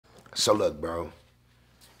So look, bro.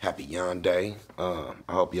 Happy Yon Day. I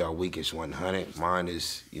hope y'all week is 100. Mine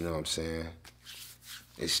is, you know what I'm saying?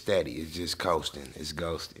 It's steady. It's just coasting. It's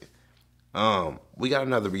ghosting. We got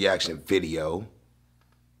another reaction video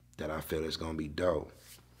that I feel is gonna be dope.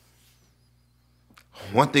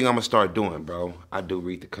 One thing I'm gonna start doing, bro. I do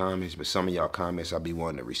read the comments, but some of y'all comments I be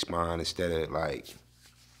wanting to respond instead of like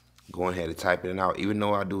going ahead and typing it out. Even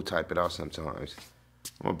though I do type it out sometimes,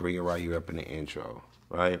 I'm gonna bring it right here up in the intro,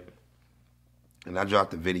 right? And I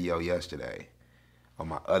dropped the video yesterday on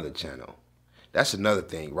my other channel. That's another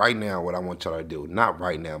thing. Right now, what I want y'all to do, not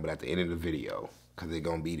right now, but at the end of the video, because they're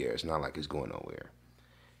going to be there. It's not like it's going nowhere.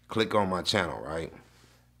 Click on my channel, right?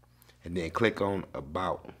 And then click on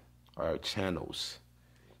About our channels.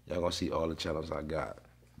 Y'all going to see all the channels I got.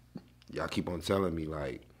 Y'all keep on telling me,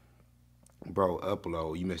 like, bro,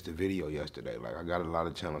 upload. You missed a video yesterday. Like, I got a lot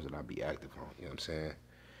of channels that I be active on. You know what I'm saying?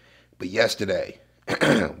 But yesterday,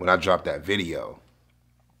 when I dropped that video,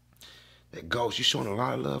 that Ghost, you showing a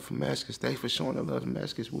lot of love for Mexicans. Thanks for showing the love for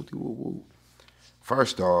Mexicans. Wooty woo woo.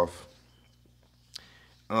 First off,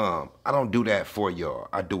 I don't do that for y'all.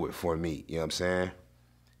 I do it for me. You know what I'm saying?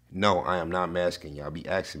 No, I am not Mexican. Y'all be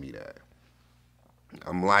asking me that.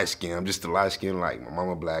 I'm light skinned. I'm just a light skinned, like my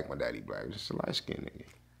mama black, my daddy black. I'm just a light skinned nigga.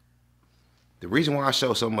 The reason why I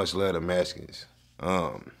show so much love to Mexicans,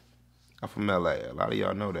 I'm from LA. A lot of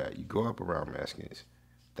y'all know that. You grow up around Mexicans.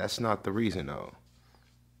 That's not the reason though.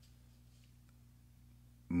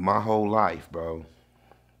 My whole life, bro,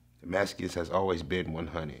 the Mexicans has always been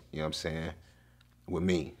 100, you know what I'm saying? With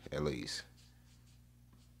me, at least.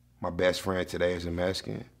 My best friend today is a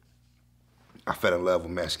Mexican. I fell in love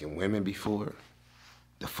with Mexican women before.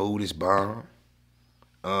 The food is bomb.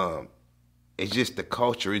 It's just the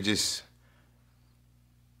culture, it's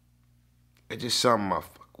just something I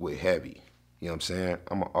fuck with heavy, you know what I'm saying?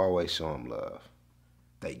 I'ma always show them love.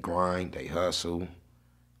 They grind, they hustle.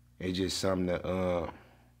 It's just something that,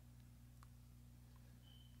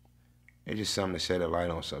 it's just something to set a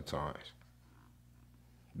light on sometimes.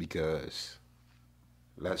 Because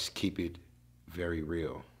let's keep it very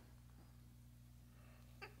real.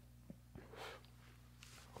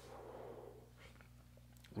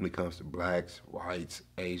 When it comes to blacks, whites,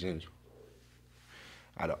 Asians,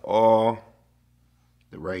 out of all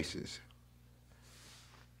the races,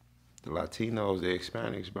 the Latinos, the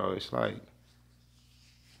Hispanics, bro, it's like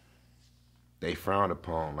they frowned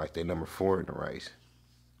upon, like they number 4 in the race.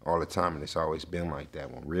 All the time, and it's always been like that.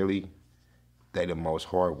 When really, they the most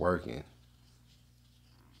hardworking,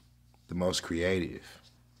 the most creative.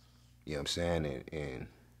 You know what I'm saying? And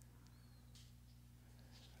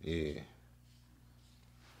yeah.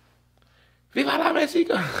 Viva la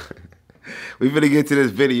Mexico! We finna get to this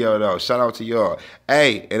video though. Shout out to y'all.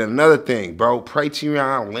 Hey, and another thing, bro,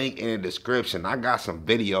 Patreon link in the description. I got some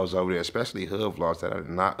videos over there, especially hood vlogs that I did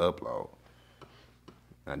not upload.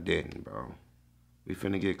 I didn't, bro. We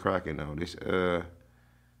finna get cracking though. It's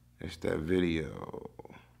that video.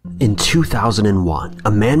 In 2001,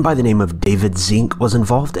 a man by the name of David Zink was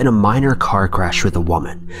involved in a minor car crash with a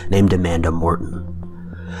woman named Amanda Morton.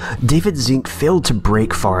 David Zink failed to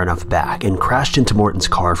brake far enough back and crashed into Morton's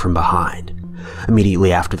car from behind.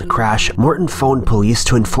 Immediately after the crash, Morton phoned police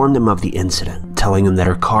to inform them of the incident, telling them that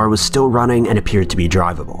her car was still running and appeared to be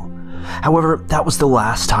drivable. However, that was the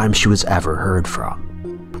last time she was ever heard from.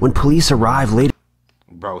 When police arrived later,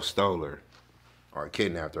 bro stole her, or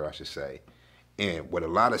kidnapped her, I should say. And with a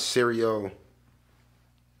lot of serial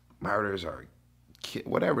murders or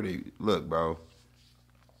whatever they look, bro,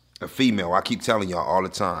 a female, I keep telling y'all all the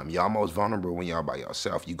time, y'all most vulnerable when y'all by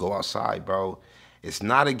yourself. You go outside, bro, it's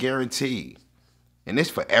not a guarantee. And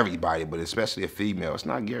it's for everybody, but especially a female. It's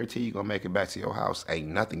not guaranteed you're gonna make it back to your house. Ain't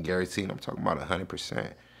nothing guaranteed. I'm talking about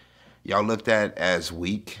 100%. Y'all looked at as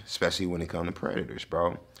weak, especially when it comes to predators,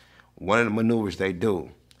 bro. One of the maneuvers they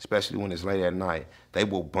do, especially when it's late at night, they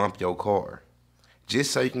will bump your car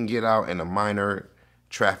just so you can get out in a minor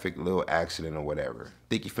traffic little accident or whatever.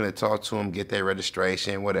 Think you finna talk to them, get their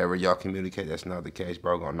registration, whatever, y'all communicate. That's not the case,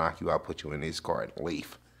 bro. Gonna knock you out, put you in this car and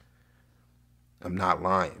leave. I'm not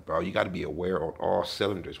lying, bro. You gotta be aware on all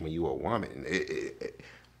cylinders when you a woman. It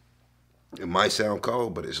might sound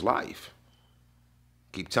cold, but it's life.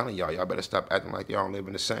 Keep telling y'all, y'all better stop acting like y'all don't live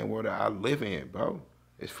in the same world that I live in, bro.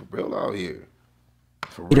 It's for real out here.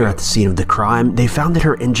 Later at the scene of the crime, they found that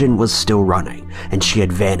her engine was still running, and she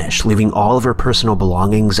had vanished, leaving all of her personal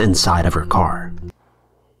belongings inside of her car.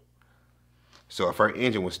 So if her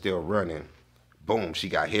engine was still running, boom, she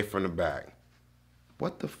got hit from the back.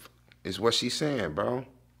 What the f is what she's saying, bro?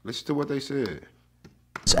 Listen to what they said.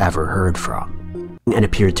 Ever heard from, and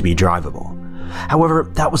appeared to be drivable.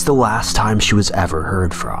 However, that was the last time she was ever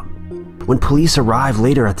heard from. When police arrived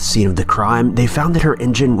later at the scene of the crime, they found that her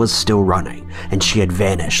engine was still running, and she had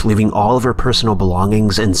vanished, leaving all of her personal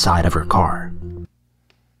belongings inside of her car.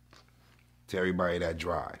 To everybody that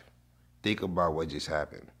drive, think about what just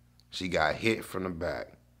happened. She got hit from the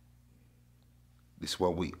back. This is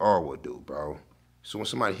what we all would do, bro. So when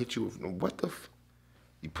somebody hit you, what the f?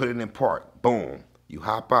 You put it in park, boom, you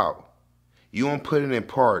hop out. You don't put it in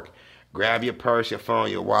park, grab your purse, your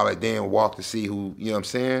phone, your wallet, then walk to see who, you know what I'm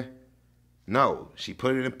saying? No, she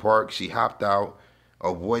put it in park, she hopped out,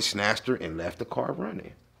 a boy snatched her and left the car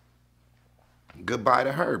running. Goodbye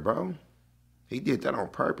to her, bro. He did that on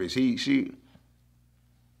purpose. And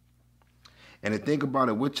the thing about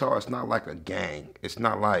it with y'all, it's not like a gang. It's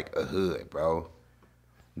not like a hood, bro.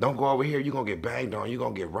 Don't go over here, you're going to get banged on, you're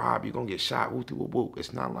going to get robbed, you're going to get shot, whoop, whoop, whoop.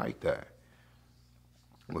 It's not like that.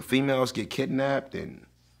 When females get kidnapped and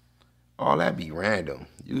all that be random.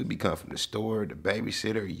 You could be coming from the store, the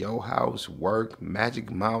babysitter, your house, work,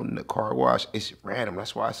 Magic Mountain, the car wash. It's random.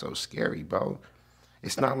 That's why it's so scary, bro.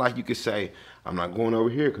 It's not like you could say, I'm not going over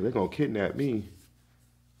here because they're going to kidnap me.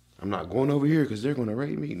 I'm not going over here because they're going to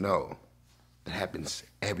rape me. No. That happens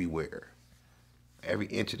everywhere. Every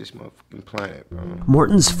inch of this motherfucking planet, bro.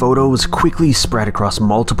 Morton's photo was quickly spread across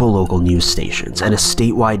multiple local news stations, and a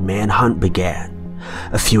statewide manhunt began.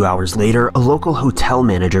 A few hours later, a local hotel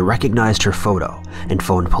manager recognized her photo and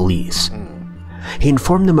phoned police. He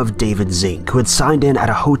informed them of David Zink, who had signed in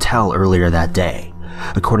at a hotel earlier that day.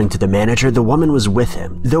 According to the manager, the woman was with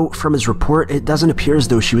him, though from his report, it doesn't appear as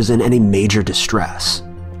though she was in any major distress.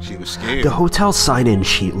 She was scared. The hotel sign-in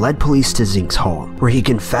sheet led police to Zink's home, where he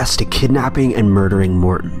confessed to kidnapping and murdering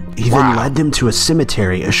Morton. He then led them to a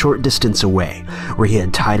cemetery a short distance away, where he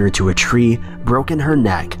had tied her to a tree, broken her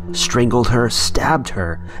neck, strangled her, stabbed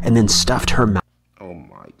her, and then stuffed her mouth. Oh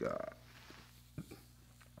my God.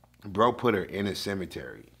 Bro put her in a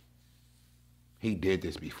cemetery. He did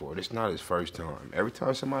this before. This is not his first time. Every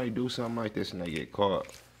time somebody do something like this and they get caught,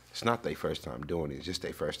 it's not their first time doing it. It's just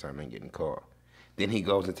their first time in getting caught. Then he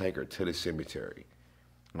goes and take her to the cemetery.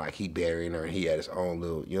 Like he burying her and he had his own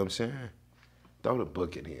little, you know what I'm saying? Throw the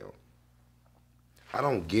book at him. I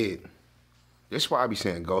don't get, this is why I be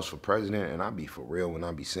saying ghost for president, and I be for real when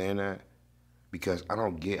I be saying that, because I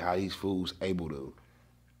don't get how these fools able to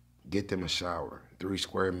get them a shower, 3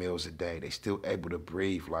 square meals a day. They still able to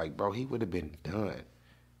breathe. Like, bro, he would have been done.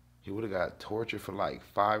 He would have got tortured for like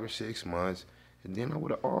 5 or 6 months, and then I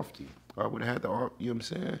would have offed him. I would have had to off, you know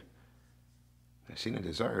what I'm saying? She didn't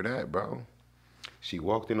deserve that, bro. She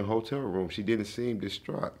walked in the hotel room. She didn't seem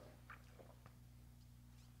distraught.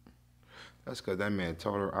 That's because that man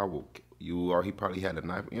told her, I will kill you, or he probably had a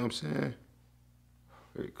knife. You know what I'm saying?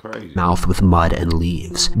 Very crazy. Mouth with mud and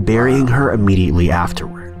leaves, burying her immediately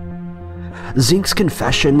afterward. Zink's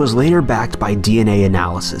confession was later backed by DNA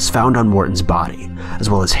analysis found on Morton's body, as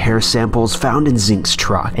well as hair samples found in Zink's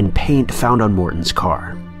truck and paint found on Morton's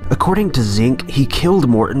car. According to Zink, he killed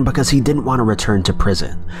Morton because he didn't want to return to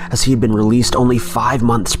prison, as he had been released only 5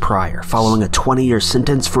 months prior, following a 20-year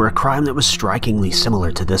sentence for a crime that was strikingly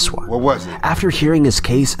similar to this one. What was it? After hearing his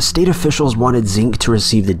case, state officials wanted Zink to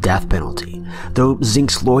receive the death penalty, though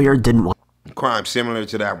Zink's lawyer didn't want. Crime similar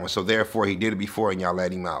to that one, so therefore he did it before and y'all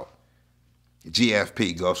let him out.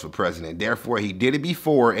 GFP goes for president. Therefore he did it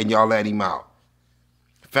before and y'all let him out.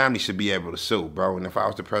 Family should be able to sue, bro, and if I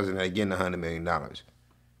was the president, I'd get $100 million.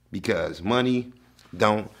 Because money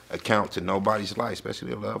don't account to nobody's life,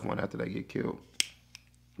 especially a loved one after they get killed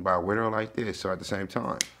by a widow like this. So at the same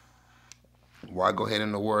time, why go ahead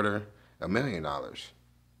and award her $1 million, $50,000,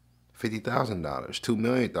 $2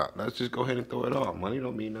 million? Let's just go ahead and throw it off. Money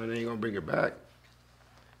don't mean nothing. Ain't gonna bring it back.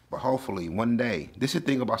 But hopefully one day, this is the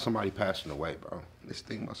thing about somebody passing away, bro. This is the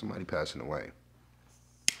thing about somebody passing away.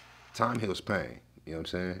 Time heals pain. You know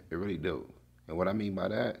what I'm saying? It really do. And what I mean by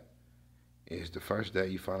that is the first day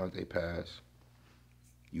you find out they pass,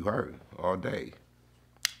 you hurt all day.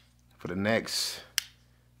 For the next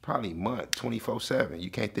probably month, 24/7, you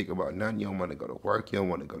can't think about nothing. You don't want to go to work. You don't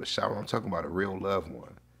want to go to shower. I'm talking about a real loved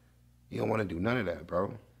one. You don't want to do none of that,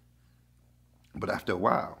 bro. But after a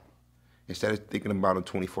while, instead of thinking about them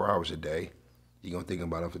 24 hours a day, you're going to think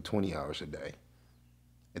about them for 20 hours a day.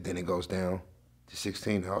 And then it goes down to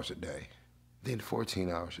 16 hours a day, then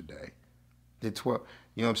 14 hours a day, then 12.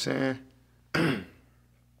 You know what I'm saying?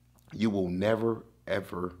 You will never,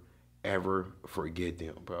 ever, ever forget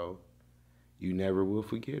them, bro. You never will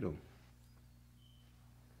forget them.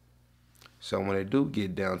 So when it do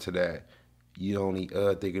get down to that, you only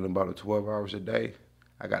thinking about it 12 hours a day.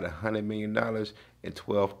 I got $100 million and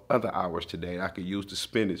 12 other hours today that I could use to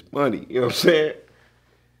spend this money. You know what I'm saying?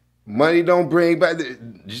 Money don't bring back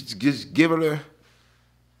just give her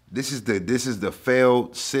This is the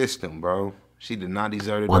failed system, bro. She did not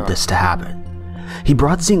deserve to want this to happen. He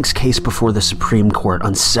brought Zink's case before the Supreme Court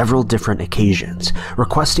on several different occasions,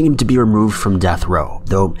 requesting him to be removed from death row,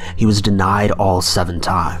 though he was denied all 7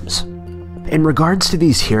 times. In regards to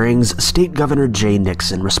these hearings, State Governor Jay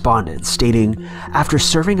Nixon responded, stating, after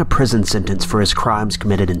serving a prison sentence for his crimes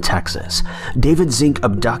committed in Texas, David Zink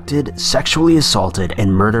abducted, sexually assaulted,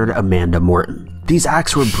 and murdered Amanda Morton. These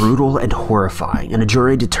acts were brutal and horrifying, and a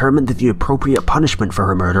jury determined that the appropriate punishment for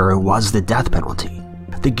her murder was the death penalty.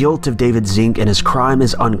 The guilt of David Zink and his crime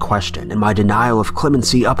is unquestioned, and my denial of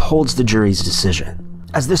clemency upholds the jury's decision.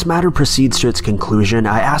 As this matter proceeds to its conclusion,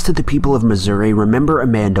 I ask that the people of Missouri remember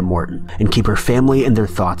Amanda Morton and keep her family in their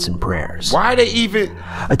thoughts and prayers. Why they even...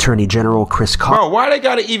 Attorney General Chris Bro, why they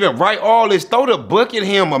gotta even write all this? Throw the book at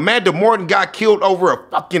him. Amanda Morton got killed over a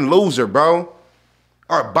fucking loser, bro.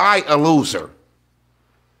 Or by a loser.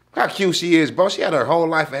 How cute she is, bro. She had her whole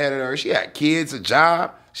life ahead of her. She had kids, a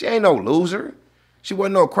job. She ain't no loser. She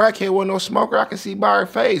wasn't no crackhead, wasn't no smoker. I can see by her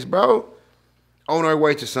face, bro. On her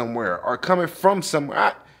way to somewhere or coming from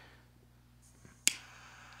somewhere.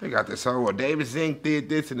 They got this whole, well, David Zink did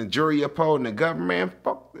this and the jury upholding the government.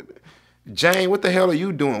 Fuck. Jane, what the hell are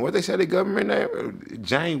you doing? What they say the government name?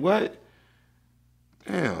 Jane, what?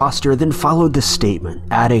 Damn. Foster then followed this statement,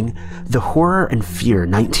 adding, the horror and fear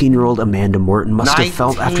 19-year-old Amanda Morton must have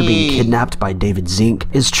felt after being kidnapped by David Zink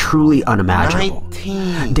is truly unimaginable.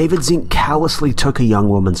 19. David Zink callously took a young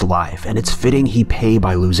woman's life, and it's fitting he pay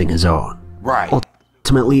by losing his own. Right.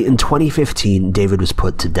 Ultimately, in 2015, David was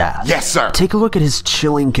put to death. Yes, sir. Take a look at his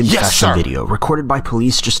chilling confession video, recorded by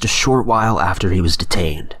police just a short while after he was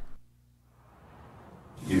detained.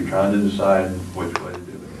 You're trying to decide which way to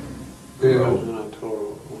do it. Yeah, and I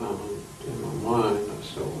told her, well, in my mind, I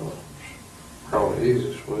said, well, probably the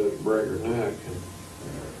easiest way to break her neck. And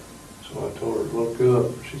so I told her to look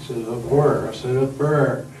up. She said, up where? I said, up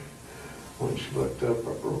there. When she looked up,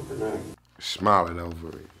 I broke her neck. Smiling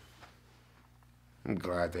over it. I'm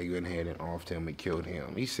glad they went ahead and offed him and killed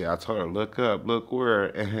him. He said, I told her, look up, look where.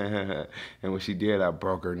 And when she did, I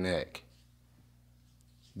broke her neck.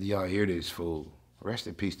 Do y'all hear this, fool? Rest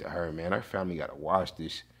in peace to her, man. Her family got to watch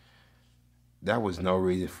this. That was no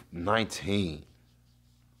reason. 19.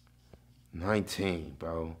 19,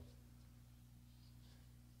 bro.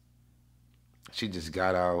 She just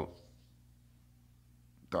got out.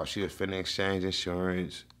 Thought she was finna exchange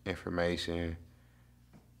insurance, information.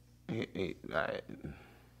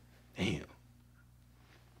 Damn.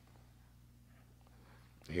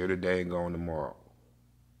 Here today and gone tomorrow.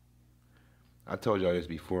 I told y'all this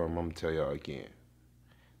before, I'm gonna tell y'all again.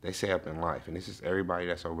 They say up in life, and this is everybody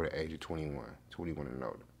that's over the age of 21 and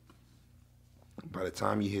older. By the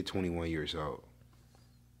time you hit 21 years old,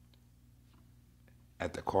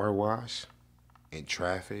 at the car wash, in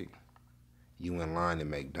traffic, you in line at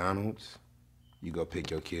McDonald's, you go pick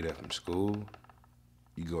your kid up from school,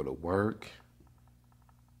 you go to work,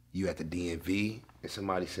 you at the DMV, and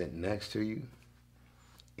somebody sitting next to you.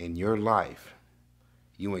 In your life,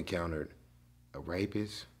 you encountered a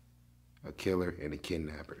rapist, a killer, and a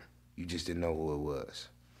kidnapper. You just didn't know who it was.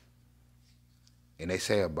 And they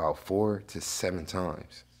say about 4 to 7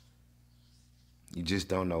 times. You just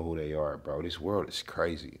don't know who they are, bro. This world is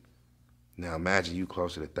crazy. Now imagine you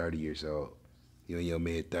closer to 30 years old. You in your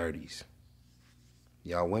mid-30s.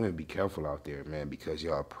 Y'all women be careful out there, man, because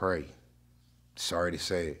y'all pray. Sorry to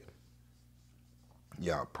say it.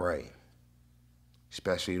 Y'all pray.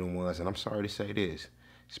 Especially them ones, and I'm sorry to say this,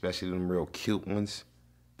 especially them real cute ones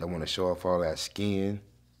that want to show off all that skin,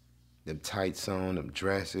 them tights on, them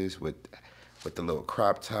dresses with the little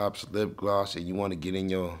crop tops, lip gloss, and you want to get in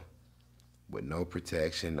your, with no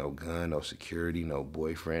protection, no gun, no security, no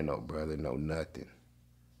boyfriend, no brother, no nothing.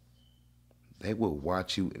 They will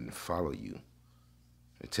watch you and follow you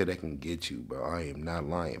until they can get you, bro. I am not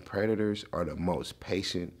lying. Predators are the most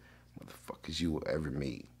patient motherfuckers you will ever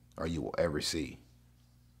meet or you will ever see.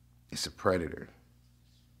 It's a predator.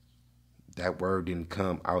 That word didn't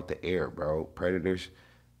come out the air, bro. Predators,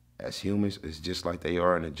 as humans, is just like they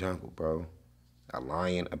are in the jungle, bro. A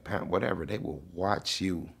lion, a pound, whatever. They will watch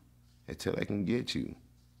you until they can get you.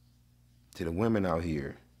 To the women out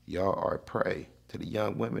here, y'all are prey. To the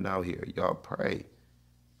young women out here, y'all pray.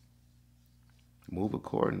 Move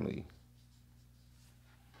accordingly.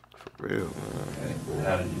 For real, man. Okay.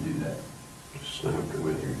 How did you do that? Just snapped her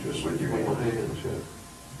with your hands, yeah.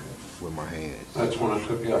 With my hands. That's when I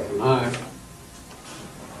took out the knife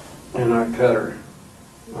and I cut her.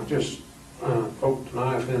 I just poked the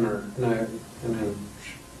knife in her neck and then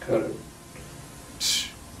cut it.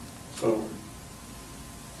 So,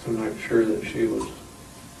 to make sure that she was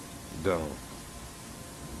Done.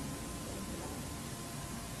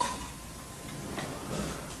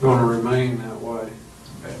 gonna remain that way.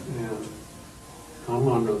 And I'm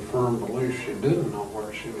under the firm belief she didn't know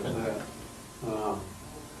where she was at.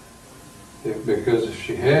 Because if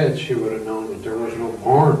she had, she would have known that there was no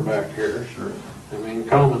barn back here. Sure. I mean,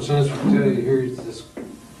 common sense would tell you, here's this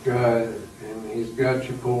guy, and he's got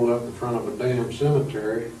you pulled up in front of a damn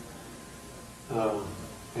cemetery,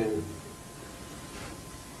 and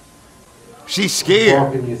She's scared.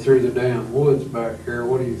 walking you through the damn woods back here.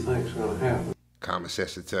 What do you think's gonna happen? Common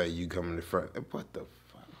sense to tell you coming in front. What the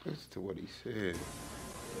fuck? Listen to what he said.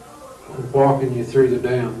 Walking you through the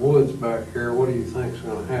damn woods back here. What do you think's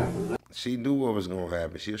gonna happen? She knew what was gonna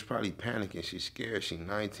happen. She was probably panicking. She's scared. She's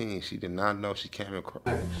 19. She did not know she came across.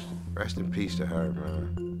 Next. Rest in peace to her,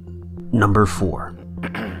 man. Number 4.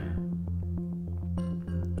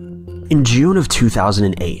 In June of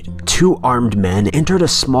 2008, 2 armed men entered a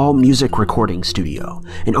small music recording studio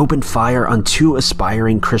and opened fire on 2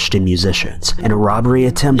 aspiring Christian musicians in a robbery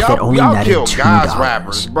attempt that only y'all netted killed $2. guys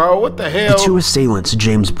rappers, bro. What the hell? The 2 assailants,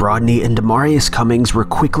 James Brodney and Demarius Cummings, were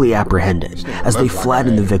quickly apprehended as they fled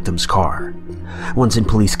in the victim's car. Once in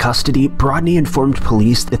police custody, Brodney informed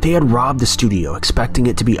police that they had robbed the studio, expecting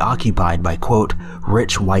it to be occupied by, quote,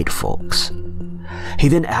 rich white folks. He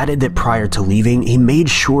then added that prior to leaving, he made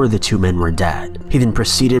sure the 2 men were dead. He then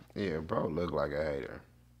proceeded. Yeah, bro, look like a hater.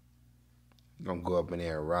 You gonna go up in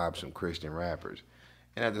there and rob some Christian rappers.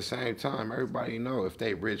 And at the same time, everybody know if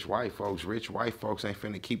they rich white folks ain't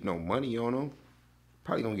finna keep no money on them.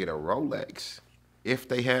 Probably gonna get a Rolex. If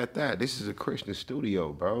they had that. This is a Christian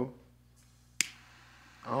studio, bro.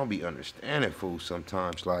 I don't be understanding fools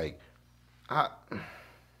sometimes. Like, I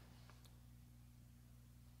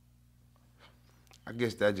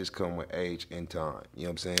guess that just come with age and time. You know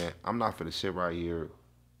what I'm saying? I'm not for to sit right here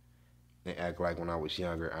and act like when I was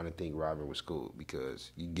younger, I didn't think robbing was cool,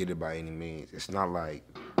 because you get it by any means. It's not like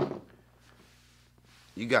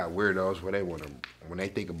you got weirdos where when they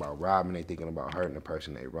think about robbing, they thinking about hurting the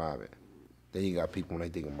person they robbing. Then you got people when they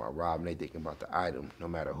thinking about robbing, they thinking about the item. No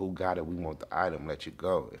matter who got it, we want the item, let you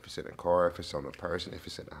go. If it's in a car, if it's on a person, if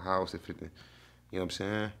it's in a house, if it's, you know what I'm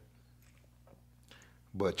saying?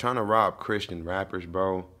 But trying to rob Christian rappers,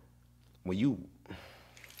 bro,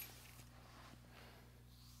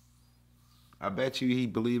 I bet you he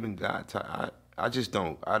believe in God. I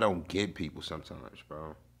don't get people sometimes,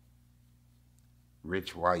 bro.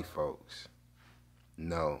 Rich white folks.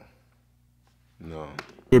 No.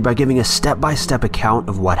 By giving a step-by-step account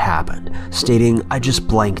of what happened, stating, I just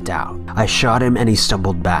blanked out. I shot him and he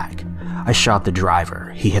stumbled back. I shot the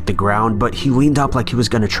driver. He hit the ground, but he leaned up like he was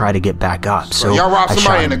going to try to get back up, so y'all robbed I somebody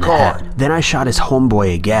shot in him the in car. head. Then I shot his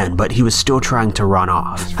homeboy again, but he was still trying to run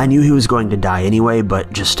off. I knew he was going to die anyway,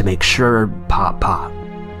 but just to make sure, pop, pop.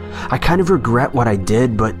 I kind of regret what I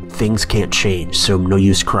did, but things can't change, so no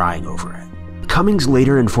use crying over it. Cummings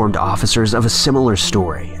later informed officers of a similar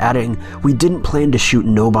story, adding, we didn't plan to shoot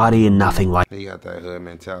nobody and nothing like. He got that hood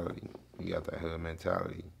mentality.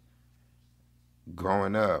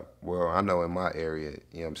 Growing up, well, I know in my area,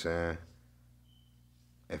 you know what I'm saying?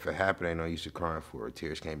 If it happened, ain't no use of crying for it.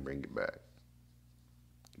 Tears can't bring it back.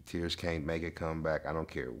 Tears can't make it come back. I don't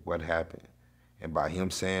care what happened. And by him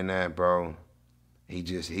saying that, bro, he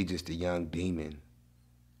just a young demon.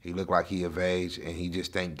 He look like he of age and he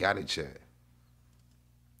just ain't got it yet.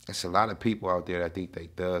 There's a lot of people out there that think they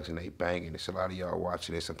thugs and they banging. There's a lot of y'all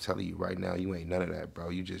watching this. I'm telling you right now, you ain't none of that, bro.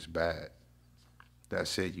 You just bad.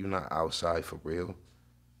 That's it. You not outside for real.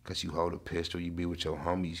 Because you hold a pistol, you be with your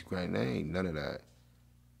homies. Grand, they ain't none of that.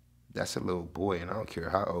 That's a little boy, and I don't care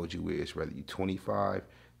how old you is, whether you 25,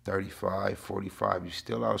 35, 45, you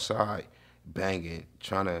still outside banging,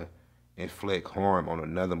 trying to inflict harm on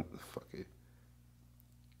another motherfucker.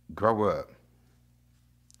 Grow up.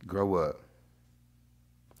 Grow up.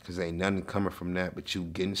 Because ain't nothing coming from that but you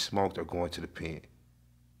getting smoked or going to the pen.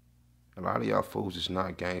 A lot of y'all fools is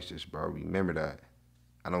not gangsters, bro. Remember that.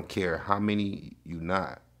 I don't care how many you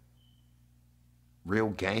not. Real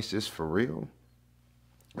gangsters for real.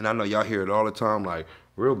 And I know y'all hear it all the time, like,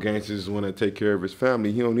 real gangsters is one that take care of his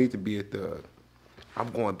family. He don't need to be a thug.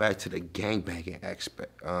 I'm going back to the gangbanging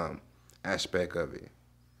aspect of it.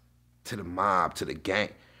 To the mob, to the gang.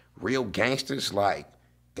 Real gangsters, like,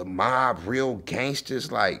 the mob, real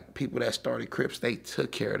gangsters, like people that started Crips, they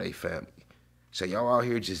took care of their family. So y'all out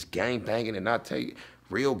here just gang banging and not take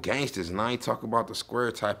real gangsters. And I ain't talking about the square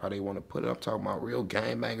type, how they want to put it. I'm talking about real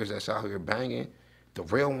gang bangers that's out here banging. The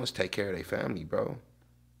real ones take care of their family, bro.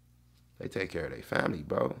 They take care of their family,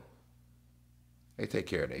 bro. They take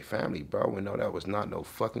care of their family, bro. And no, that was not no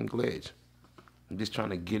fucking glitch. I'm just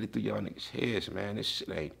trying to get it through y'all niggas' heads, man. This shit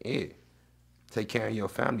ain't it. Take care of your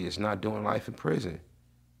family. It's not doing life in prison.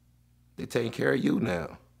 They're taking care of you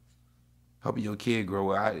now. Helping your kid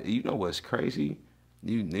grow out. You know what's crazy?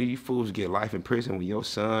 You fools get life in prison when your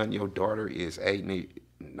son, your daughter is 8,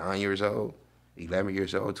 9 years old, 11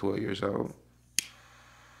 years old, 12 years old.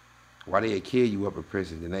 Why they kill you up in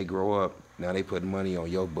prison? Then they grow up. Now they put money on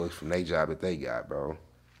your books from their job that they got, bro.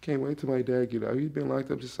 Can't wait till my dad get out. He's been locked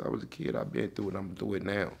up since I was a kid. I've been through it. I'm through it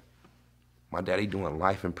now. My daddy doing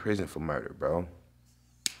life in prison for murder, bro.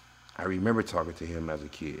 I remember talking to him as a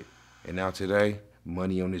kid. And now today,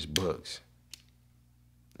 money on his books.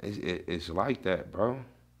 It's like that, bro.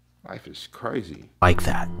 Life is crazy. Like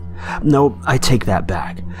that. No, I take that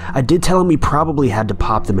back. I did tell him he probably had to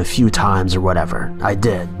pop them a few times or whatever. I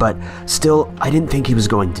did, but still, I didn't think he was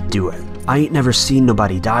going to do it. I ain't never seen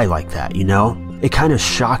nobody die like that, you know? It kind of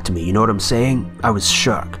shocked me, you know what I'm saying? I was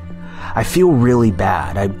shook. I feel really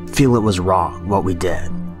bad. I feel it was wrong, what we did.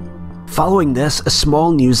 Following this, a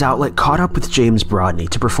small news outlet caught up with James Brodney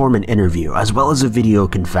to perform an interview as well as a video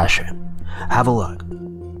confession. Have a look.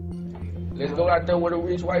 Let's go out there where the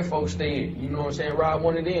rich white folks stay, you know what I'm saying, rob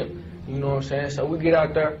one of them, you know what I'm saying? So we get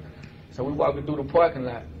out there, so we walking through the parking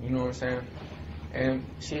lot, you know what I'm saying? And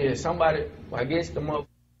shit, somebody, I guess the motherfucker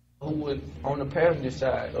who was on the passenger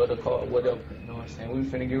side of the car, whatever, you know what I'm saying? We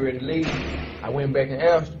finna get ready to leave. I went back and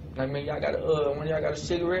asked, like, man, y'all got one of y'all got a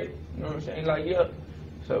cigarette? You know what I'm saying? Like, yeah.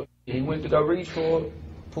 So he went to go reach for it,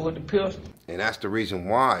 pulled the pistol. And that's the reason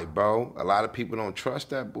why, bro. A lot of people don't trust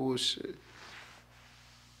that bullshit.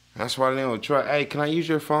 That's why they don't trust. Hey, can I use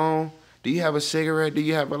your phone? Do you have a cigarette? Do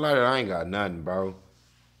you have a lighter? I ain't got nothing, bro.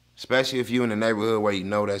 Especially if you in the neighborhood where you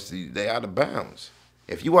know they out of bounds.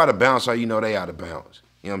 If you out of bounds, so you know they out of bounds.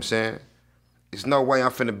 You know what I'm saying? There's no way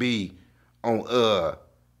I'm finna be on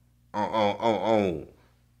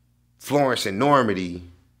Florence and Normandy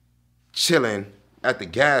chilling at the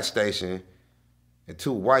gas station and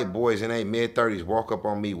two white boys in their mid-30s walk up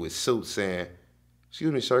on me with suits saying,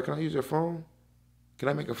 "Excuse me, sir, can I use your phone? Can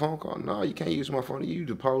I make a phone call?" No, you can't use my phone. You use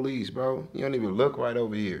the police, bro. You don't even look right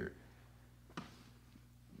over here.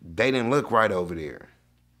 They didn't look right over there.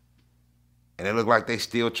 And it looked like they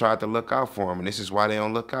still tried to look out for him. And this is why they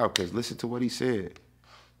don't look out, because listen to what he said.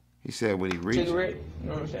 He said when he reached... Cigarette, you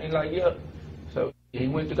know what I'm saying? Like, yeah. So he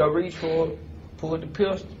went to go reach for it, pulled the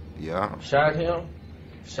pistol. Yeah. Shot him,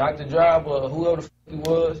 shot the driver, whoever the fuck he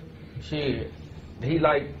was. Shit. He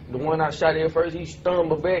like, the one I shot at first, he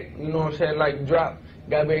stumbled back, you know what I'm saying, like dropped,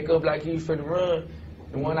 got back up like he was finna run.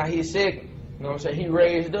 The one I hit second, you know what I'm saying, he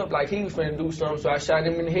raised up like he was finna do something, so I shot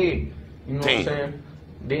him in the head, you know what I'm saying.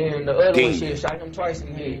 Then the other one, shit, shot him twice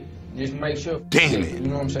in the head, just make sure, Damn it. You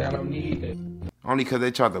know what I'm saying, I don't need that. Only because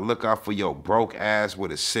they tried to look out for your broke ass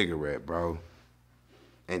with a cigarette, bro.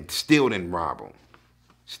 And still didn't rob him.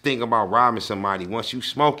 Just think about robbing somebody. Once you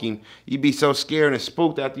smoke him, you be so scared and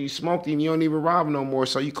spooked after you smoked him, you don't even rob him no more,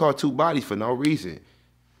 so you caught two bodies for no reason.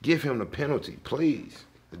 Give him the penalty, please.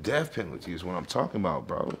 The death penalty is what I'm talking about,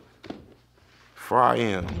 bro. Fry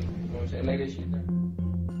him. You know what I'm saying, lay that shit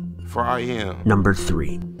down. Fry him. Number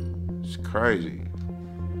 3. It's crazy.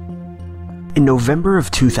 In November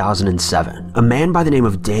of 2007, a man by the name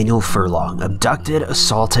of Daniel Furlong abducted,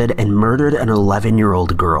 assaulted, and murdered an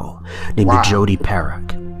 11-year-old girl named Jodi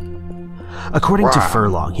Parrack. According to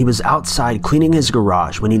Furlong, he was outside cleaning his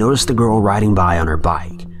garage when he noticed the girl riding by on her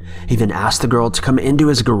bike. He then asked the girl to come into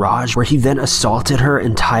his garage, where he then assaulted her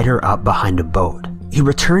and tied her up behind a boat. He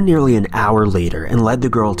returned nearly an hour later and led the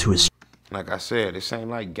girl to his... Like I said, this ain't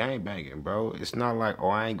like gangbanging, bro. It's not like, oh,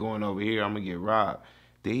 I ain't going over here, I'm gonna get robbed.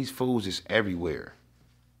 These fools is everywhere.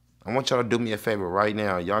 I want y'all to do me a favor right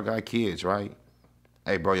now. Y'all got kids, right?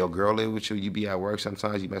 Hey, bro, your girl live with you. You be at work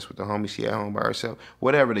sometimes. You mess with the homie. She at home by herself.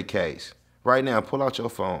 Whatever the case. Right now, pull out your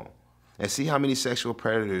phone and see how many sexual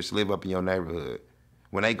predators live up in your neighborhood.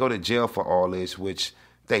 When they go to jail for all this, which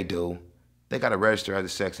they do, they got to register as a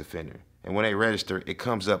sex offender. And when they register, it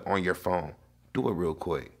comes up on your phone. Do it real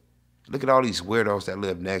quick. Look at all these weirdos that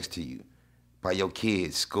live next to you. By your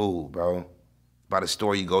kids' school, bro. By the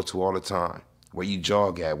store you go to all the time, where you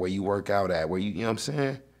jog at, where you work out at, where you know what I'm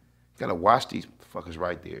saying? You gotta watch these fuckers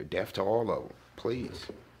right there. Deaf to all of them, please.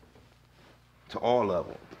 To all of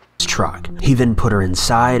them. Truck. He then put her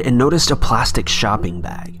inside and noticed a plastic shopping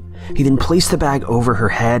bag. He then placed the bag over her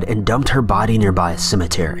head and dumped her body nearby a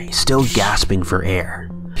cemetery, still gasping for air.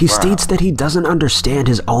 He states that he doesn't understand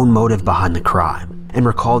his own motive behind the crime, and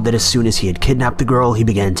recalled that as soon as he had kidnapped the girl, he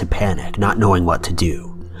began to panic, not knowing what to do.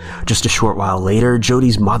 Just a short while later,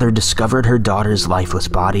 Jodi's mother discovered her daughter's lifeless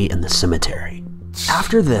body in the cemetery.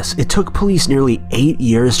 After this, it took police nearly 8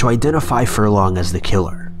 years to identify Furlong as the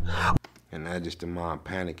killer. And that's just the mom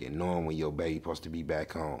panicking, knowing when your baby supposed to be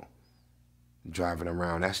back home. Driving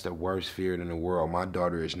around, that's the worst fear in the world. My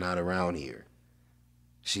daughter is not around here.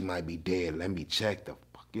 She might be dead. Let me check the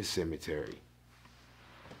fucking cemetery.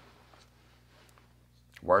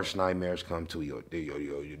 Worst nightmares come to your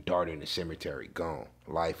daughter in the cemetery, gone,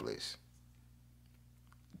 lifeless.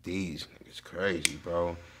 These niggas crazy,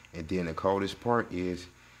 bro. And then the coldest part is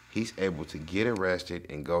he's able to get arrested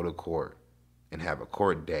and go to court and have a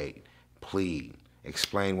court date, plead,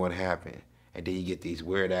 explain what happened. And then you get these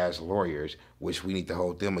weird-ass lawyers, which we need to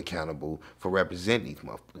hold them accountable for representing these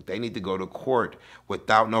motherfuckers. They need to go to court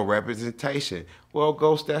without no representation. Well,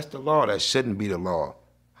 Ghost, that's the law. That shouldn't be the law.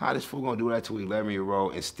 How this fool gonna do that to an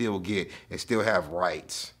 11-year-old and still have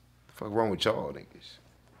rights? The fuck wrong with y'all niggas?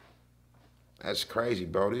 That's crazy,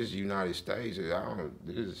 bro. This is the United States.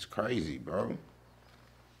 This is crazy, bro.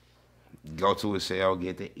 Go to a cell,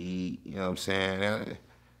 get to eat, you know what I'm saying?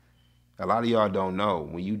 A lot of y'all don't know,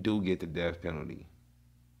 when you do get the death penalty,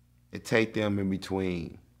 it take them in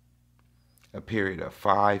between a period of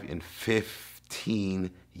 5 and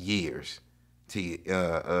 15 years to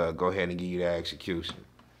go ahead and give you that execution.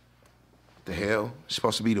 The hell? It's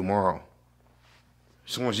supposed to be tomorrow.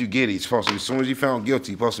 As soon as you get it, as soon as you found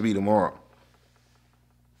guilty, it's supposed to be tomorrow.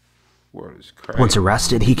 Word is crazy. Once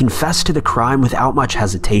arrested, he confessed to the crime without much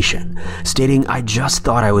hesitation, stating, "I just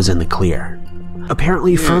thought I was in the clear."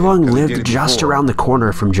 Apparently, Furlong lived just around the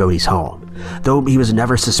corner from Jodi's home, though he was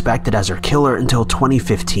never suspected as her killer until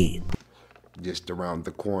 2015. Just around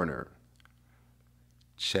the corner.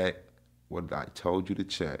 Check what I told you to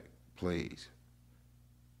check, please.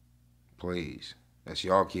 Please. That's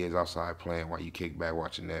y'all kids outside playing while you kick back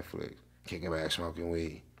watching Netflix, kicking back smoking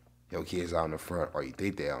weed. Your kids out in the front, or you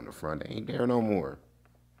think they out in the front, they ain't there no more.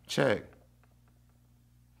 Check.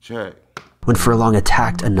 Check. When Furlong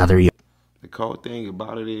attacked another young... The cold thing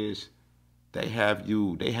about it is they had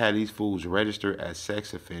these fools registered as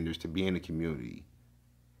sex offenders to be in the community.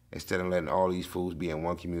 Instead of letting all these fools be in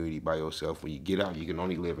one community by yourself. When you get out, you can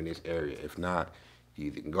only live in this area. If not, you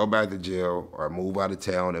either can go back to jail or move out of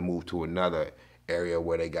town and move to another area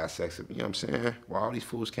where they got sex. You know what I'm saying? Well, all these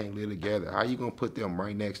fools can't live together. How you gonna put them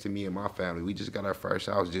right next to me and my family? We just got our first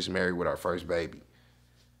house, just married with our first baby.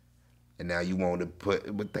 And now you want to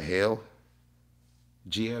put, what the hell?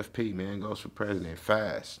 GFP, man, goes for president,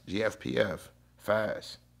 fast. GFPF,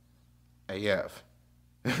 fast. AF.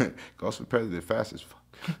 Goes for president, fast as fuck.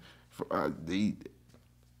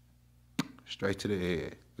 Straight to the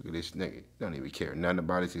head. Look at this nigga. Don't even care nothing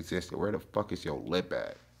about his existence. Where the fuck is your lip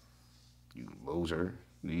at? You loser.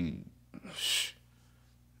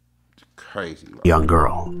 Crazy. Young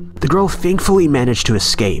girl. The girl thankfully managed to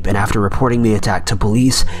escape, and after reporting the attack to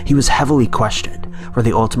police, he was heavily questioned, where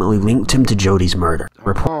they ultimately linked him to Jodi's murder,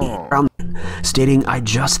 stating, "I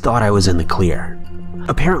just thought I was in the clear."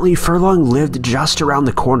 Apparently, Furlong lived just around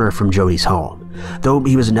the corner from Jodi's home, though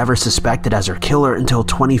he was never suspected as her killer until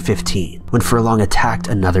 2015, when Furlong attacked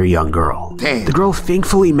another young girl. Damn. The girl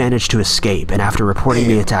thankfully managed to escape, and after reporting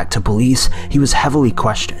the attack to police, he was heavily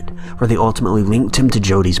questioned, where they ultimately linked him to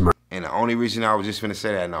Jodi's murder. And the only reason I was just finna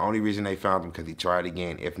say that, and the only reason they found him because he tried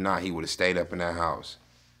again. If not, he would have stayed up in that house.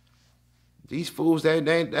 These fools,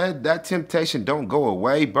 that temptation don't go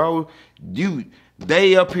away, bro.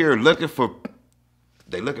 They up here looking for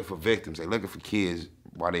victims. They looking for kids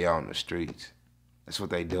while they out in the streets. That's what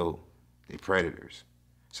they do. They predators.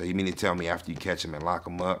 So you mean to tell me after you catch them and lock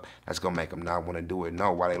them up, that's gonna make them not want to do it?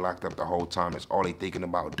 No, while they locked up the whole time, it's all they thinking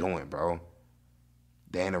about doing, bro.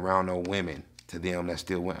 They ain't around no women. To them, that's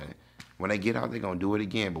still women. When they get out, they gonna do it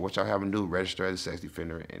again. But what y'all have them do, register as a sex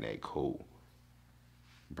offender, and they cool.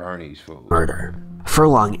 Burn these fools. Murder.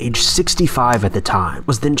 Furlong, age 65 at the time,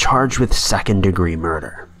 was then charged with second-degree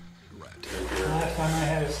murder. Last time I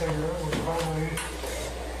had a cigarette was probably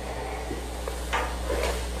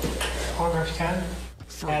August 10th.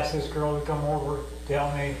 Asked this girl to come over to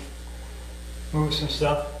help me move some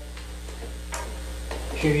stuff.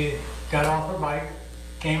 She got off her bike,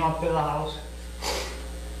 came up to the house.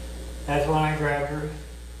 That's when I grabbed her,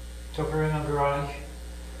 took her in the garage,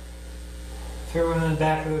 threw her in the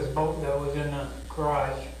back of this boat that was in the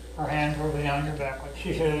garage. Her hands were behind her back.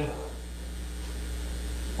 She said,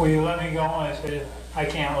 "Will you let me go?" And I said, "I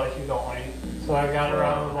can't let you go, honey." So I got her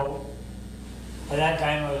out of the boat. At that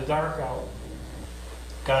time it was dark out.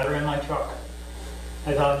 Got her in my truck.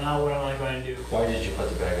 I thought, now what am I going to do? Why did you put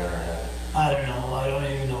the bag on her head? I don't know. I don't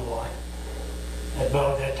even know why.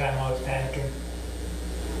 About that time I was panicking.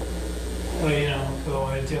 But you know, so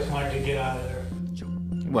I just wanted to get out of there.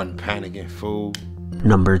 You wasn't panicking, fool.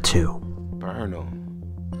 Number 2. Burn them.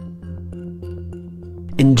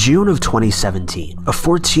 In June of 2017, a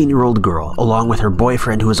 14-year-old girl, along with her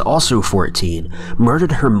boyfriend who was also 14,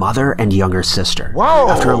 murdered her mother and younger sister. Whoa.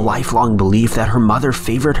 After a lifelong belief that her mother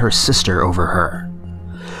favored her sister over her.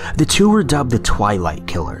 The two were dubbed the Twilight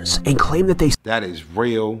Killers and claimed that they... That is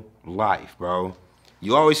real life, bro.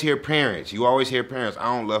 You always hear parents. I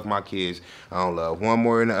don't love my kids. I don't love one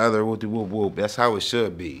more than the other. Whoop, whoop, whoop. That's how it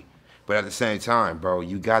should be. But at the same time, bro,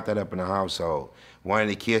 you got that up in the household. One of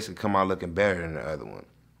the kids could come out looking better than the other one.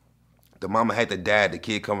 The mama hate the dad, the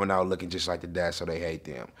kid coming out looking just like the dad, so they hate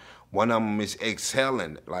them. One of them is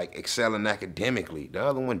excelling academically. The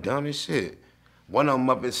other one dumb as shit. One of them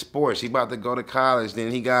up in sports. He about to go to college.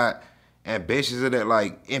 Then he got ambitions of that,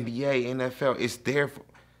 like NBA, NFL. It's there for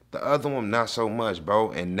the other one, not so much,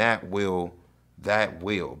 bro. And that will,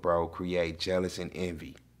 bro, create jealous and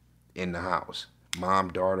envy in the house. Mom,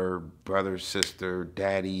 daughter, brother, sister,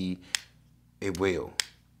 daddy. It will.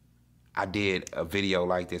 I did a video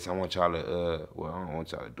like this. I want y'all to, well, I don't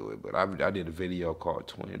want y'all to do it, but I did a video called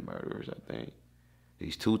Twin Murderers, I think.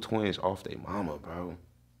 These two twins off their mama, bro.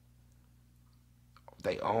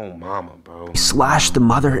 They own mama, bro. Slashed the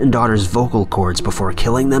mother and daughter's vocal cords before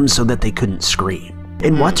killing them so that they couldn't scream.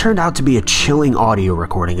 In what turned out to be a chilling audio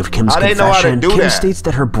recording of Kim's confession, Kim states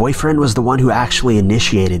that her boyfriend was the one who actually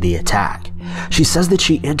initiated the attack. She says that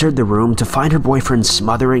she entered the room to find her boyfriend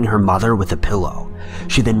smothering her mother with a pillow.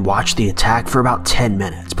 She then watched the attack for about 10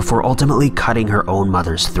 minutes before ultimately cutting her own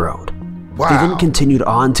mother's throat. Wow. They then continued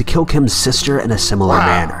on to kill Kim's sister in a similar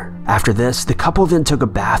manner. After this, the couple then took a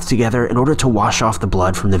bath together in order to wash off the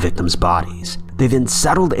blood from the victims' bodies. They then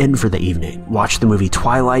settled in for the evening, watched the movie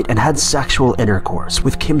Twilight, and had sexual intercourse,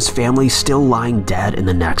 with Kim's family still lying dead in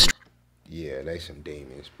the next. Yeah, they some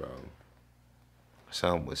demons, bro.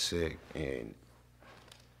 Something was sick, and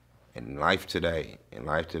in life today,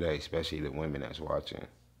 especially the women that's watching,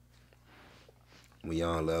 when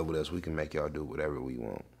y'all in love with us, we can make y'all do whatever we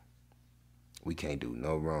want. We can't do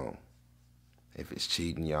no wrong. If it's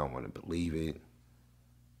cheating, y'all want to believe it.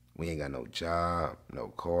 We ain't got no job, no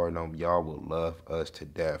car, y'all will love us to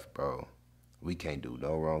death, bro. We can't do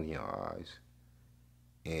no wrong in your eyes.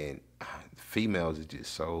 And females are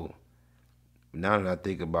just so, now that I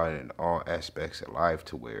think about it in all aspects of life,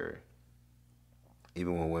 to where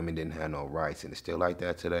even when women didn't have no rights, and it's still like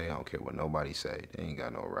that today, I don't care what nobody say, they ain't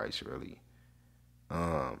got no rights really.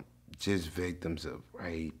 Just victims of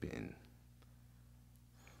rape and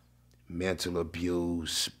mental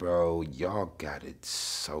abuse, bro. Y'all got it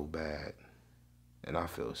so bad. And I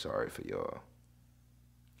feel sorry for y'all.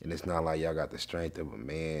 And it's not like y'all got the strength of a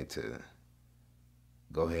man to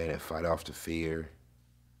go ahead and fight off the fear.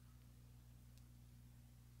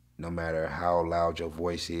 No matter how loud your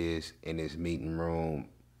voice is in this meeting room,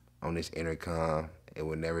 on this intercom, it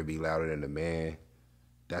will never be louder than the man.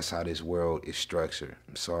 That's how this world is structured.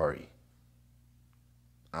 I'm sorry.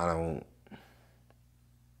 I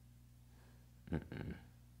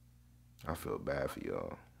feel bad for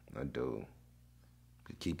y'all. I do.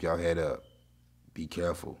 Keep y'all head up. Be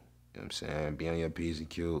careful. You know what I'm saying? Be on your P's and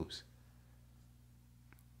Q's.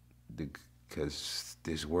 Because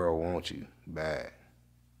this world wants you bad.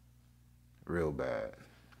 Real bad.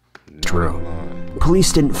 True.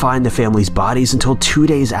 Police didn't find the family's bodies until 2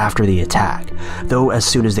 days after the attack, though as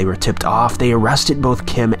soon as they were tipped off, they arrested both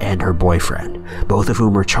Kim and her boyfriend, both of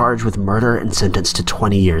whom were charged with murder and sentenced to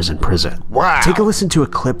 20 years in prison. Wow. Take a listen to a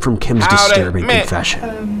clip from Kim's disturbing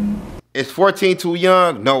confession. Is 14 too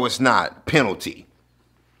young? No, it's not. Penalty.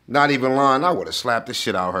 Not even lying. I would have slapped the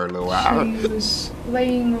shit out of her little while. She was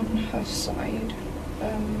laying on her side,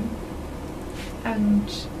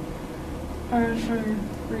 and I don't know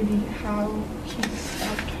really how he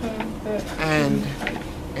stabbed her, but he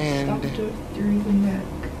stabbed her through the neck.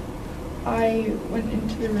 I went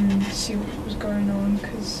into the room to see what was going on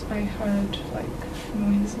because I heard like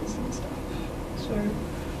noises and stuff. So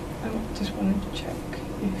I just wanted to check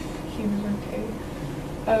if he was okay.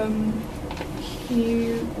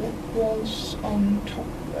 He was on top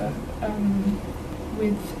of her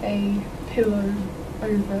with a pillow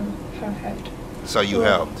over her head. So you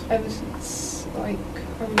helped? Ever since like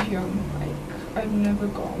I was young, like I've never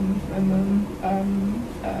got on with my mum.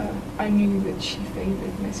 I knew that she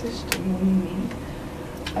favoured my sister more than me.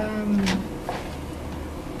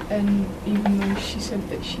 And even though she said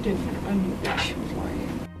that she didn't, I knew that she was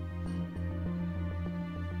lying.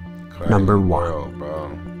 Number 1. World,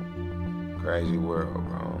 bro. Crazy world,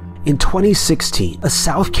 bro. In 2016, a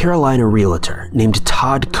South Carolina realtor named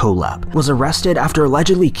Todd Coleb was arrested after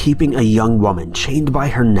allegedly keeping a young woman chained by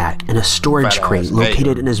her neck in a storage crate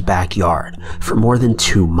located in his backyard for more than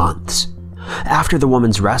 2 months. After the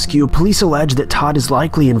woman's rescue, police allege that Todd is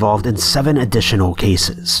likely involved in 7 additional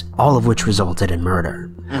cases, all of which resulted in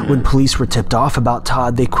murder. When police were tipped off about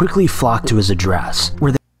Todd, they quickly flocked to his address,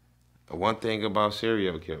 where they... One thing about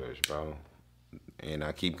serial killers, bro, And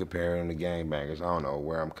I keep comparing them to gangbangers. I don't know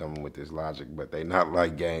where I'm coming with this logic, but they not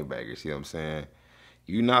like gangbangers, you know what I'm saying?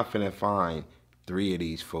 You're not finna find 3 of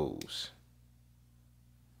these fools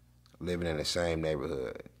living in the same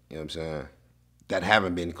neighborhood, you know what I'm saying, that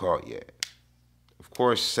haven't been caught yet. Of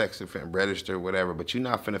course, sex offender, register, whatever, but you're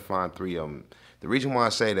not finna find 3 of them. The reason why I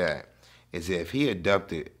say that is if he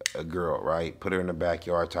abducted a girl, right, put her in the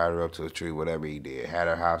backyard, tied her up to a tree, whatever he did, had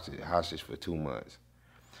her hostage for 2 months.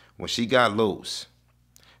 When she got loose,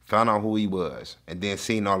 found out who he was, and then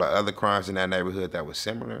seen all the other crimes in that neighborhood that was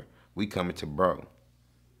similar, we coming to bro.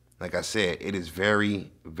 Like I said, it is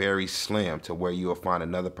very, very slim to where you'll find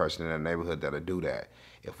another person in that neighborhood that'll do that.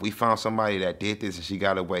 If we found somebody that did this and she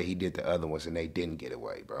got away, he did the other ones and they didn't get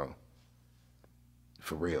away, bro.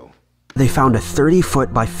 For real. They found a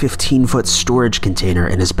 30-foot by 15-foot storage container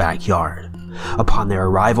in his backyard. Upon their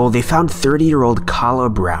arrival, they found 30-year-old Kala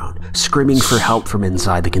Brown screaming for help from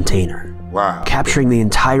inside the container. Wow. Capturing the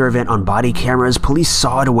entire event on body cameras, police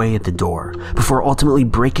sawed away at the door before ultimately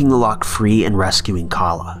breaking the lock free and rescuing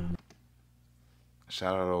Kala.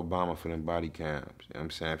 Shout out to Obama for them body cams. You know what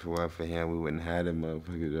I'm saying? If it wasn't for him, we wouldn't have them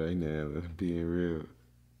motherfuckers right now. I'm being real.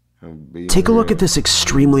 Take a look at this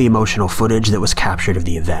extremely emotional footage that was captured of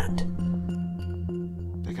the event.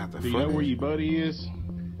 They got the Do you know where your buddy is?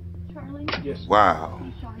 Charlie? Yes. Wow.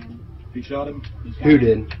 He shot him. He shot him? Who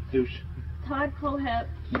did? Todd Colehep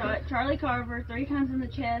shot Charlie Carver 3 times in the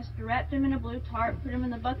chest, wrapped him in a blue tarp, put him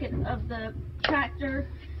in the bucket of the tractor,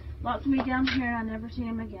 locked me down here, and I never seen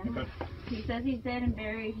him again. Okay. He says he's dead and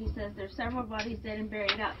buried. He says there's several bodies dead and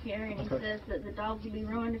buried out here, and he says that the dogs will be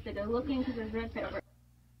ruined if they go looking because there's red pepper.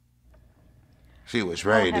 She was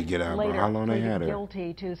ready to get out, bro. How long they had her?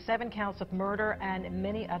 Guilty to 7 counts of murder and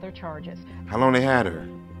many other charges. How long they had her?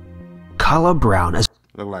 Kala Brown is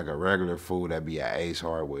Look like a regular fool that be at Ace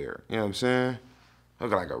Hardware. You know what I'm saying?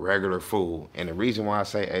 Look like a regular fool. And the reason why I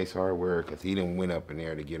say Ace Hardware, because he done went up in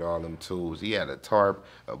there to get all them tools. He had a tarp,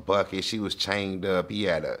 a bucket. She was chained up. He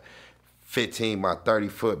had a 15 by 30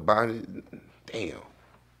 foot body. Damn.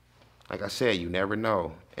 Like I said, you never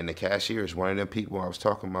know. And the cashier is one of them people I was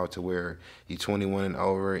talking about to where you 21 and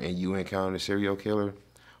over and you encountered a serial killer.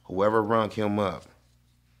 Whoever rung him up,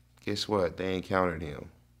 guess what? They encountered him.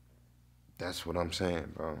 That's what I'm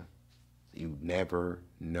saying, bro. You never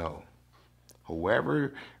know.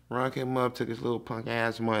 Whoever rung him up, took his little punk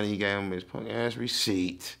ass money, gave him his punk ass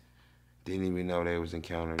receipt. Didn't even know they was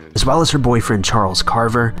encountering. As well as her boyfriend Charles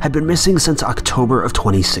Carver, had been missing since October of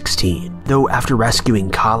 2016. Though after rescuing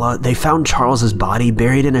Kala, they found Charles's body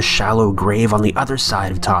buried in a shallow grave on the other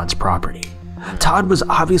side of Todd's property. Todd was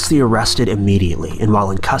obviously arrested immediately, and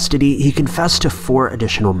while in custody, he confessed to 4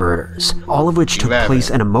 additional murders, all of which took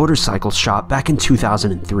place in a motorcycle shop back in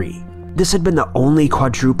 2003. This had been the only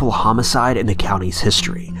quadruple homicide in the county's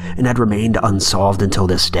history, and had remained unsolved until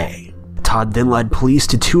this day. Todd then led police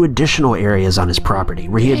to 2 additional areas on his property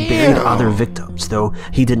where he had buried other victims, though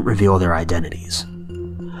he didn't reveal their identities.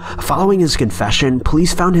 Following his confession,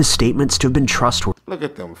 police found his statements to have been trustworthy. Look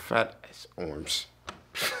at them fat ass arms.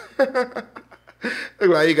 Look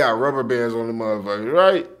like he got rubber bands on the motherfucker,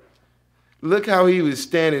 right? Look how he was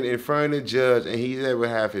standing in front of the judge and he's able to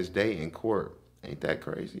have his day in court. Ain't that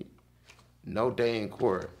crazy? No day in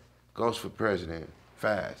court. Goes for president.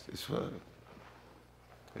 Fast as fuck.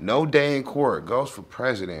 No day in court. Goes for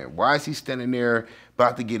president. Why is he standing there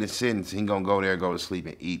about to get a sentence? He gonna go there, go to sleep,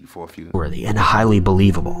 and eat for a few. And highly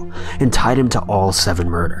believable, and tied him to all 7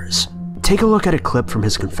 murders. Take a look at a clip from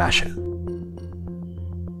his confession.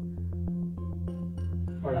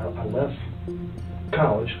 I left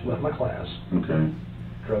college, left my class. Okay.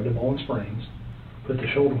 Drove to Bowling Springs, put the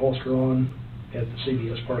shoulder holster on at the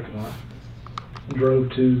CVS parking lot, and drove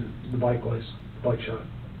to the bike place, the bike shop.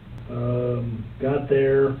 Got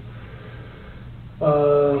there,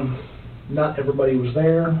 not everybody was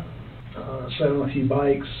there, sat on a few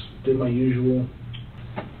bikes, did my usual,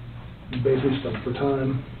 basically stuff for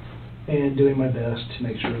time, and doing my best to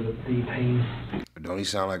make sure that the pain... Don't he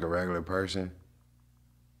sound like a regular person?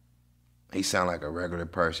 He sound like a regular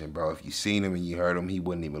person, bro. If you seen him and you heard him, he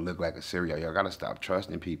wouldn't even look like a serial. Y'all gotta stop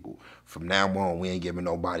trusting people. From now on, we ain't giving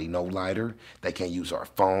nobody no lighter. They can't use our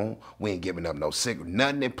phone. We ain't giving up no cigarette.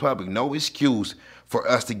 Nothing in public. No excuse for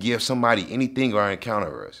us to give somebody anything or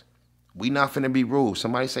encounter us. We not finna be rude.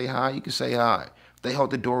 Somebody say hi, you can say hi. If they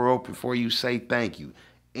hold the door open for you, say thank you.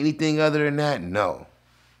 Anything other than that, no.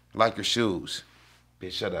 Like your shoes.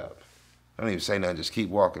 Bitch, shut up. I don't even say nothing. Just keep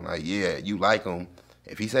walking. Like, yeah, you like them.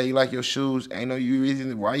 If he say he like your shoes, ain't no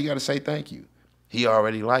reason why you gotta say thank you. He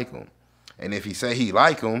already like them. And if he say he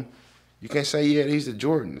like them, you can't say, yeah, these are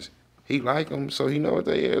Jordans. He like them, so he know what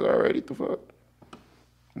they is already, the fuck.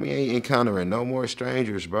 We ain't encountering no more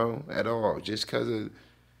strangers, bro, at all. Just because of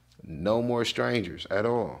no more strangers at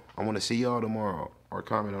all. I want to see y'all tomorrow. Or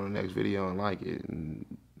comment on the next video and like it and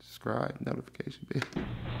subscribe, notification bell. You know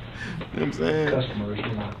what I'm saying? Customers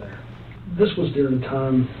were not there. This was during the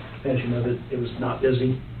time, as you know, that it was not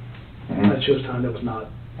busy. That shows time that was not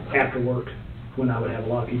after work when I would have a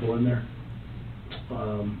lot of people in there.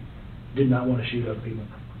 Did not want to shoot other people.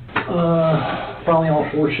 Finally, all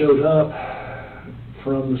four showed up.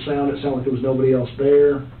 From the sound, it sounded like there was nobody else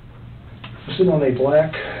there. I'm sitting on a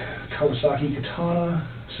black Kawasaki Katana,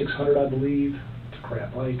 600, I believe. It's a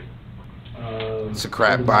crap bike. It's a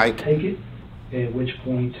crap bike. Take it. At which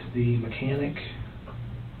point, the mechanic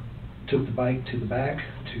took the bike to the back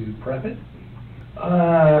to prep it.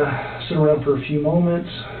 Sit around for a few moments.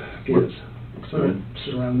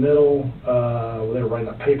 Sit around the middle. They were writing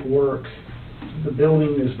up paperwork. The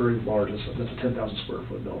building is very large. That's a 10,000 square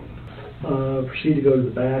foot building. Proceed to go to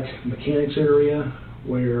the back mechanics area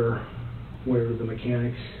where the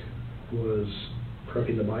mechanic was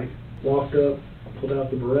prepping the bike. Walked up, pulled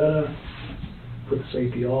out the Beretta, put the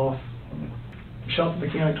safety off, shot the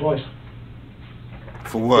mechanic twice.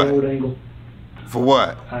 For what? Forward angle. For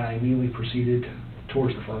what? I immediately proceeded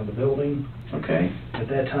towards the front of the building. Okay. At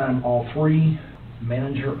that time, all three,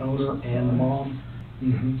 manager, owner, and the mom,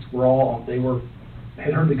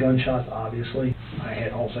 had heard the gunshots, obviously.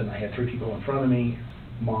 All of a sudden, I had three people in front of me.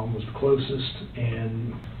 Mom was the closest,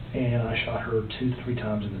 and I shot her 2 to 3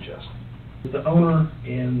 times in the chest. The owner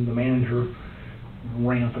and the manager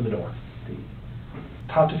ran for the door.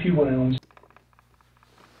 Popped a few rounds.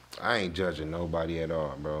 I ain't judging nobody at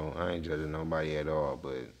all, bro. I ain't judging nobody at all,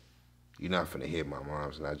 but you're not finna hit my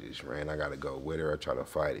mom's and I just ran. I gotta go with her or try to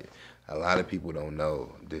fight it. A lot of people don't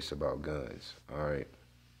know this about guns, all right?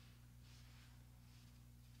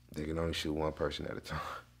 They can only shoot one person at a time.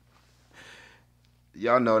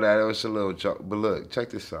 Y'all know that, it was a little joke, but look, check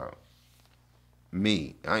this out.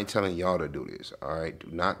 Me, I ain't telling y'all to do this, all right? Do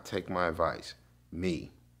not take my advice.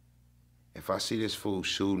 Me. If I see this fool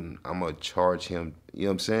shooting, I'm gonna charge him, you know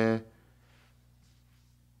what I'm saying?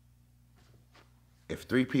 If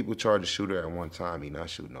 3 people charge a shooter at one time, he not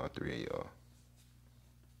shooting all 3 of y'all.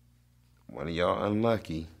 One of y'all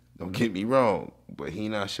unlucky, don't get me wrong, but he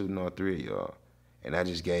not shooting all 3 of y'all. And I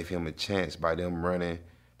just gave him a chance by them running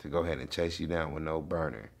to go ahead and chase you down with no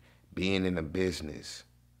burner. Being in a business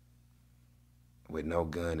with no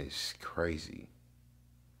gun is crazy.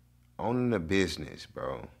 Owning a business,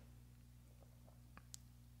 bro,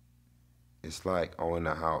 it's like owning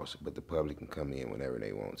a house, but the public can come in whenever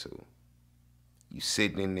they want to. You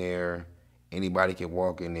sitting in there, anybody can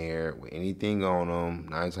walk in there with anything on them.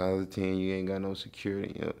 9 times out of 10, you ain't got no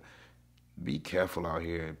security. You know? Be careful out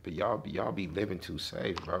here, but y'all be living too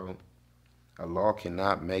safe, bro. A law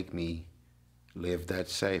cannot make me live that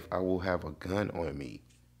safe. I will have a gun on me.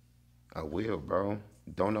 I will, bro.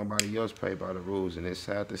 Don't nobody else play by the rules, and it's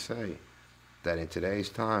sad to say that in today's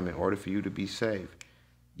time, in order for you to be safe,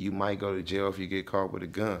 you might go to jail if you get caught with a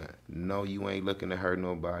gun. No, you ain't looking to hurt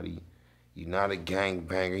nobody. You're not a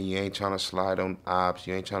gangbanger. You ain't trying to slide on ops.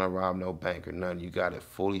 You ain't trying to rob no bank or nothing. You got it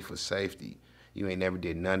fully for safety. You ain't never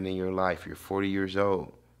did nothing in your life. You're 40 years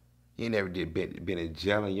old. You ain't never been in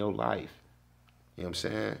jail in your life. You know what I'm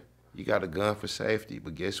saying? You got a gun for safety,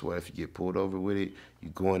 but guess what? If you get pulled over with it, you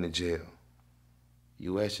going to jail.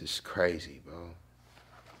 U.S. is crazy, bro.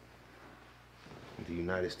 The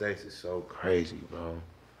United States is so crazy, bro.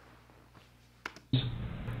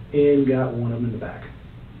 And got one of them in the back.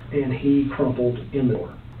 And he crumpled in the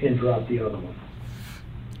door and dropped the other one.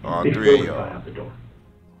 All 3 of y'all. Out the door.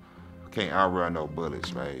 Can't outrun no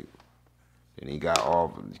bullets, right? And he got all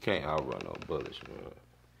of them. You can't outrun no bullets, man.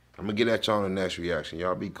 I'm gonna get at y'all on the next reaction.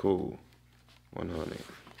 Y'all be cool. 100.